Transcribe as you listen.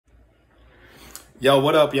Yo,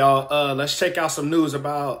 what up, y'all? Let's check out some news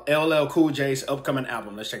about LL Cool J's upcoming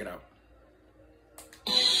album. Let's check it out.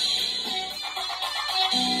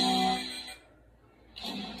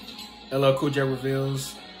 LL Cool J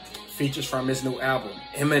reveals features from his new album.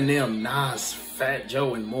 Eminem, Nas, Fat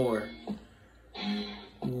Joe, and more.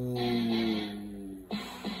 Ooh.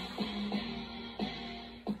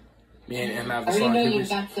 Me and M have a song. I already know you've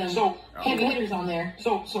got some heavy hitters on there.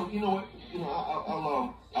 So you know what?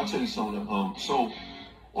 I'll tell you something. So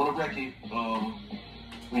on the record,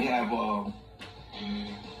 we have I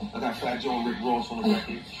got Fat Joe and Rick Ross on the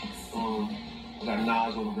record. I got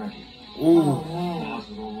Nas on the record. Ooh. Nas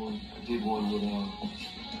is on one. I did one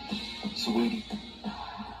with Sweetie.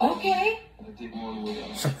 Okay. I did one with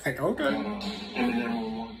Okay. Eminem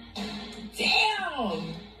on one.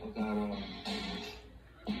 Damn. I got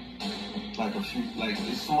like a few, like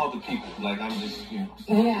there's some other people. Like I'm just, you know.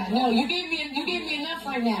 Yeah, no, you gave me enough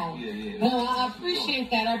right now. Yeah. No, I appreciate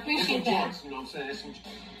that. I appreciate that. Joints, you know what I'm saying?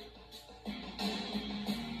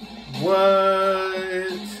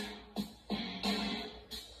 What?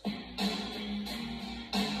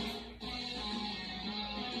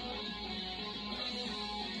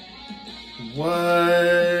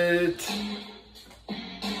 What?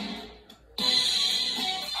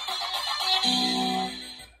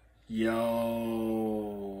 Yo,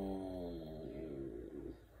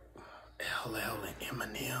 LL and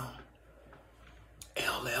Eminem,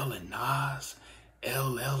 LL and Nas,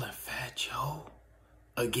 LL and Fat Joe,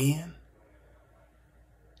 again?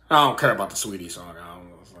 I don't care about the Sweetie song. I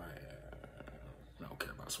don't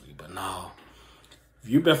care about Sweetie, but no. If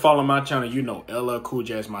you've been following my channel, you know LL Cool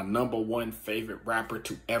J is my #1 favorite rapper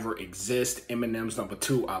to ever exist. Eminem's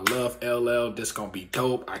 #2. I love LL. This gonna be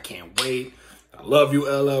dope. I can't wait. I love you,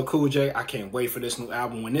 LL Cool J. I can't wait for this new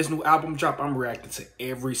album. When this new album drop, I'm reacting to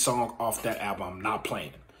every song off that album. I'm not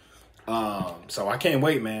playing. So I can't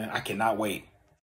wait, man. I cannot wait.